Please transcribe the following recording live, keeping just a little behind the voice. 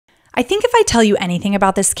I think if I tell you anything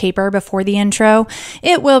about this caper before the intro,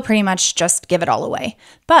 it will pretty much just give it all away.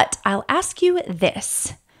 But I'll ask you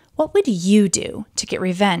this. What would you do to get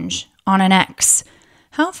revenge on an ex?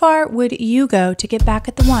 How far would you go to get back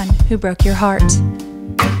at the one who broke your heart?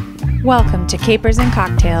 Welcome to Capers and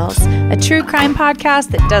Cocktails, a true crime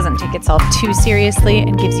podcast that doesn't take itself too seriously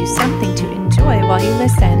and gives you something to enjoy while you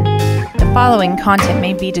listen. The following content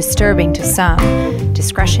may be disturbing to some.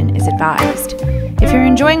 Discretion is advised. If you're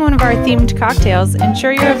enjoying one of our themed cocktails,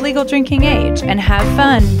 ensure you're of legal drinking age and have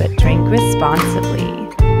fun, but drink responsibly.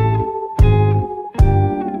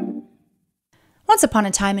 Once upon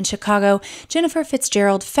a time in Chicago, Jennifer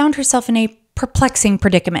Fitzgerald found herself in a perplexing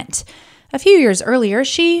predicament. A few years earlier,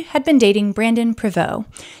 she had been dating Brandon Prevost.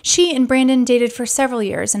 She and Brandon dated for several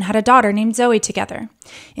years and had a daughter named Zoe together.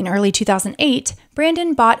 In early 2008,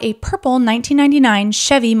 Brandon bought a purple 1999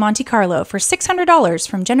 Chevy Monte Carlo for $600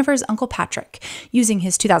 from Jennifer's Uncle Patrick, using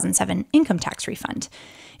his 2007 income tax refund.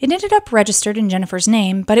 It ended up registered in Jennifer's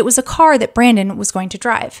name, but it was a car that Brandon was going to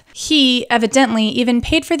drive. He evidently even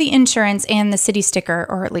paid for the insurance and the city sticker,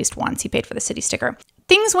 or at least once he paid for the city sticker.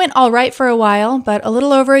 Things went all right for a while, but a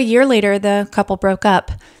little over a year later, the couple broke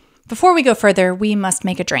up. Before we go further, we must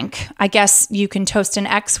make a drink. I guess you can toast an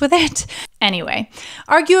ex with it. Anyway,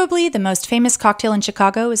 arguably the most famous cocktail in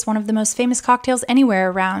Chicago is one of the most famous cocktails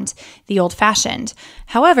anywhere around, the Old Fashioned.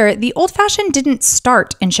 However, the Old Fashioned didn't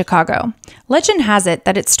start in Chicago. Legend has it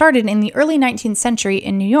that it started in the early 19th century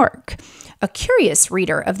in New York. A curious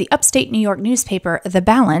reader of the upstate New York newspaper The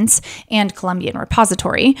Balance and Columbian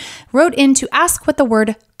Repository wrote in to ask what the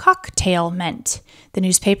word cocktail meant. The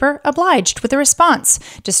newspaper obliged with a response,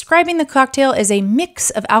 describing the cocktail as a mix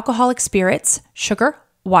of alcoholic spirits, sugar,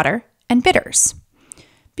 water, and bitters.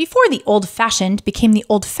 Before the old-fashioned became the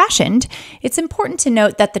old-fashioned, it's important to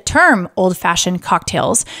note that the term old-fashioned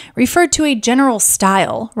cocktails referred to a general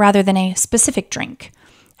style rather than a specific drink.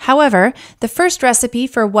 However, the first recipe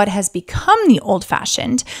for what has become the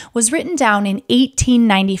old-fashioned was written down in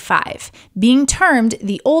 1895, being termed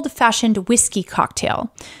the old-fashioned whiskey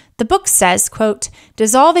cocktail. The book says, quote,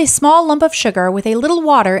 dissolve a small lump of sugar with a little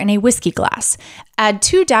water in a whiskey glass. Add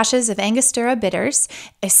 2 dashes of Angostura bitters,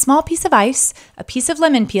 a small piece of ice, a piece of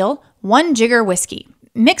lemon peel, 1 jigger whiskey.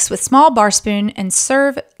 Mix with small bar spoon and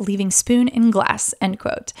serve, leaving spoon in glass, end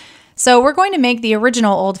quote. So we're going to make the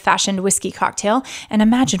original old-fashioned whiskey cocktail and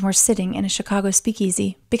imagine we're sitting in a Chicago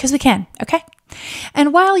speakeasy, because we can, okay?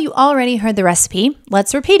 And while you already heard the recipe,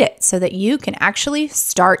 let's repeat it so that you can actually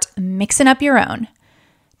start mixing up your own.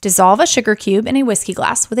 Dissolve a sugar cube in a whiskey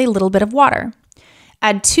glass with a little bit of water.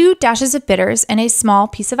 Add 2 dashes of bitters and a small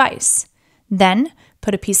piece of ice. Then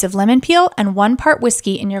put a piece of lemon peel and 1 part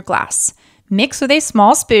whiskey in your glass. Mix with a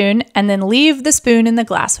small spoon and then leave the spoon in the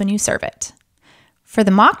glass when you serve it. For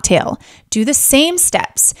the mocktail, do the same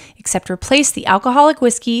steps, except replace the alcoholic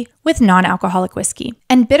whiskey with non-alcoholic whiskey.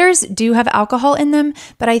 And bitters do have alcohol in them,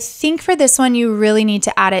 but I think for this one, you really need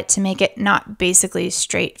to add it to make it not basically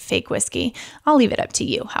straight fake whiskey. I'll leave it up to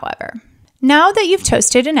you, however. Now that you've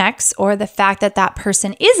toasted an ex, or the fact that that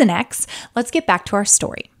person is an ex, let's get back to our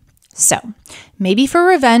story. So, maybe for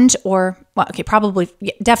revenge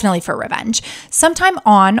definitely for revenge. Sometime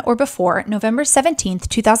on or before November 17th,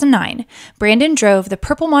 2009, Brandon drove the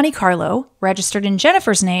purple Monte Carlo, registered in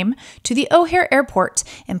Jennifer's name, to the O'Hare Airport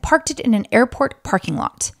and parked it in an airport parking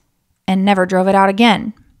lot, and never drove it out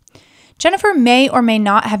again. Jennifer may or may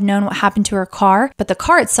not have known what happened to her car, but the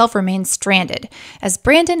car itself remained stranded, as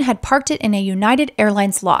Brandon had parked it in a United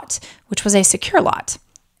Airlines lot, which was a secure lot.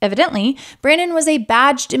 Evidently, Brandon was a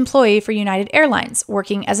badged employee for United Airlines,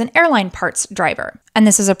 working as an airline parts driver. And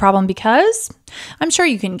this is a problem because I'm sure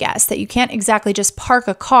you can guess that you can't exactly just park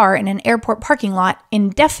a car in an airport parking lot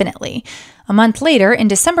indefinitely. A month later, in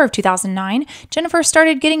December of 2009, Jennifer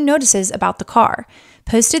started getting notices about the car.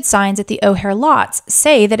 Posted signs at the O'Hare lots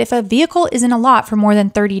say that if a vehicle is in a lot for more than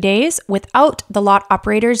 30 days without the lot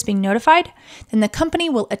operators being notified, then the company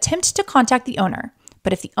will attempt to contact the owner.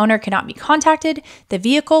 But if the owner cannot be contacted, the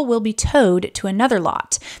vehicle will be towed to another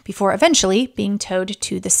lot before eventually being towed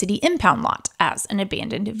to the city impound lot as an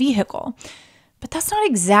abandoned vehicle. But that's not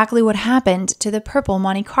exactly what happened to the purple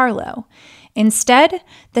Monte Carlo. Instead,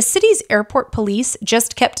 the city's airport police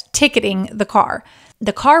just kept ticketing the car.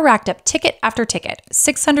 The car racked up ticket after ticket,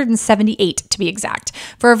 678 to be exact,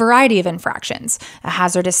 for a variety of infractions: a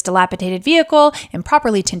hazardous dilapidated vehicle,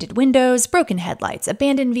 improperly tinted windows, broken headlights,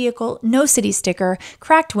 abandoned vehicle, no city sticker,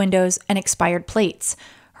 cracked windows, and expired plates.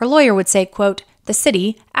 Her lawyer would say, quote, The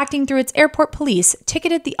city, acting through its airport police,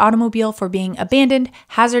 ticketed the automobile for being abandoned,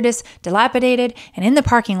 hazardous, dilapidated, and in the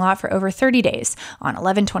parking lot for over 30 days on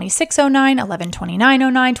 11/26/09,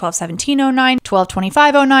 11/29/09, 12/17/09,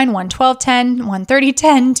 12/25/09, 1/12/10,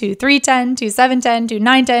 1/30/10, 2/3/10, 2/7/10,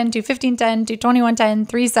 2/9/10, 2/15/10, 2/21/10,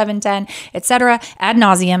 3/7/10, etc., ad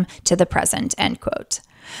nauseum to the present, end quote.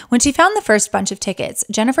 When she found the first bunch of tickets,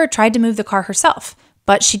 Jennifer tried to move the car herself,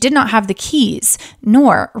 but she did not have the keys,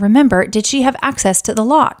 nor, remember, did she have access to the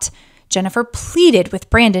lot. Jennifer pleaded with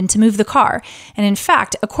Brandon to move the car, and in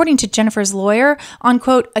fact, according to Jennifer's lawyer, on,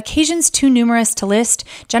 quote, occasions too numerous to list,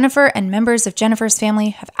 Jennifer and members of Jennifer's family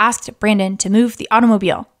have asked Brandon to move the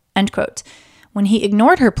automobile, end quote. When he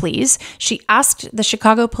ignored her pleas, she asked the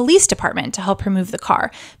Chicago Police Department to help her move the car,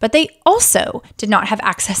 but they also did not have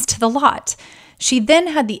access to the lot. She then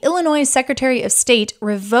had the Illinois Secretary of State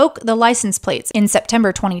revoke the license plates in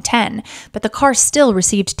September 2010, but the car still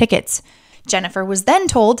received tickets. Jennifer was then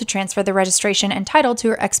told to transfer the registration and title to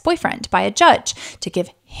her ex-boyfriend by a judge to give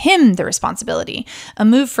him the responsibility, a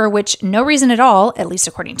move for which no reason at all, at least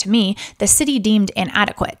according to me, the city deemed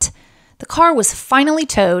inadequate. The car was finally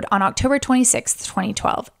towed on October 26,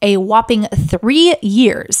 2012, a whopping 3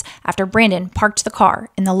 years after Brandon parked the car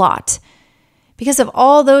in the lot. Because of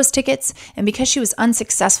all those tickets, and because she was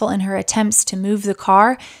unsuccessful in her attempts to move the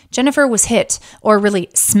car, Jennifer was hit, or really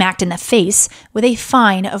smacked in the face, with a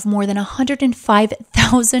fine of more than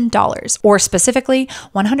 $105,000, or specifically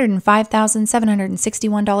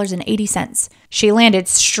 $105,761.80. She landed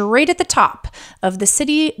straight at the top of the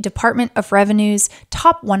City Department of Revenue's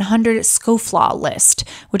Top 100 Scofflaw list,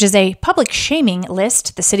 which is a public shaming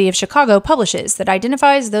list the City of Chicago publishes that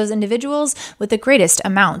identifies those individuals with the greatest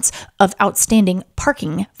amounts of outstanding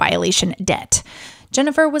parking violation debt.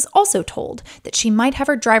 Jennifer was also told that she might have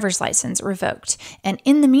her driver's license revoked, and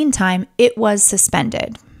in the meantime, it was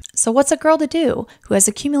suspended. So what's a girl to do who has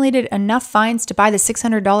accumulated enough fines to buy the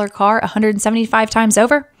 $600 car 175 times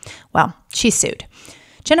over? Well, she sued.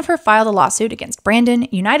 Jennifer filed a lawsuit against Brandon,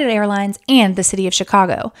 United Airlines, and the city of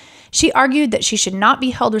Chicago. She argued that she should not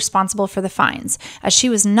be held responsible for the fines, as she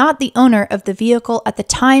was not the owner of the vehicle at the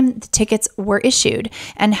time the tickets were issued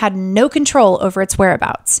and had no control over its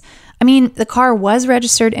whereabouts. I mean, the car was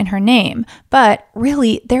registered in her name, but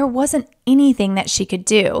really, there wasn't anything that she could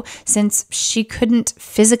do since she couldn't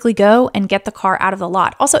physically go and get the car out of the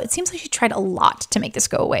lot. Also, it seems like she tried a lot to make this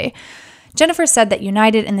go away. Jennifer said that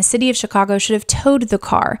United and the city of Chicago should have towed the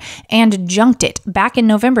car and junked it back in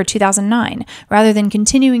November 2009 rather than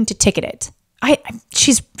continuing to ticket it.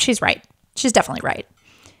 She's right. She's definitely right.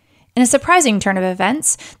 In a surprising turn of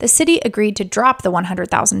events, the city agreed to drop the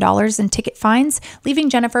 $100,000 in ticket fines, leaving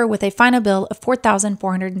Jennifer with a final bill of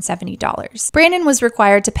 $4,470. Brandon was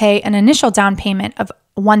required to pay an initial down payment of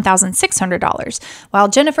 $1,600, while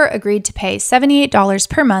Jennifer agreed to pay $78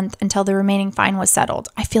 per month until the remaining fine was settled.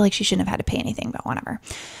 I feel like she shouldn't have had to pay anything, but whatever.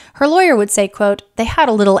 Her lawyer would say, quote, "They had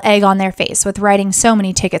a little egg on their face with writing so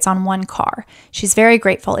many tickets on one car. She's very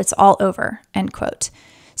grateful it's all over," end quote.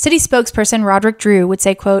 City spokesperson Roderick Drew would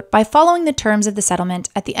say, quote, "By following the terms of the settlement,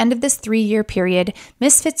 at the end of this 3-year period,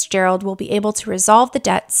 Miss Fitzgerald will be able to resolve the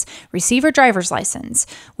debts, receive her driver's license,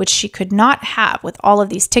 which she could not have with all of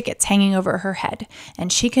these tickets hanging over her head,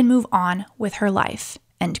 and she can move on with her life,"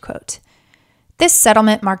 end quote. This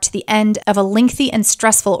settlement marked the end of a lengthy and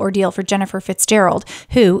stressful ordeal for Jennifer Fitzgerald,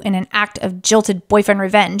 who, in an act of jilted boyfriend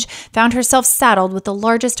revenge, found herself saddled with the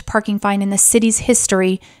largest parking fine in the city's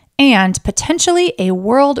history and potentially a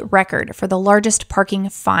world record for the largest parking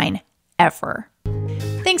fine ever.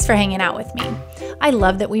 Thanks for hanging out with me. I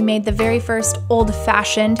love that we made the very first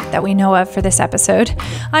old-fashioned that we know of for this episode.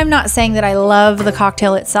 I'm not saying that I love the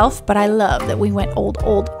cocktail itself, but I love that we went old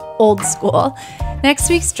school.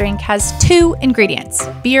 Next week's drink has 2 ingredients,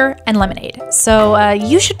 beer and lemonade. So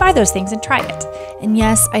you should buy those things and try it. And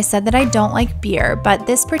yes, I said that I don't like beer, but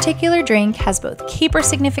this particular drink has both caper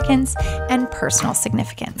significance and personal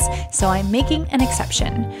significance. So I'm making an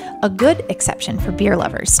exception, a good exception for beer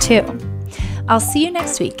lovers too. I'll see you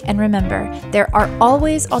next week, and remember, there are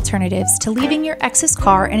always alternatives to leaving your ex's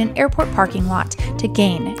car in an airport parking lot to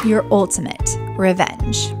gain your ultimate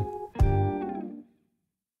revenge.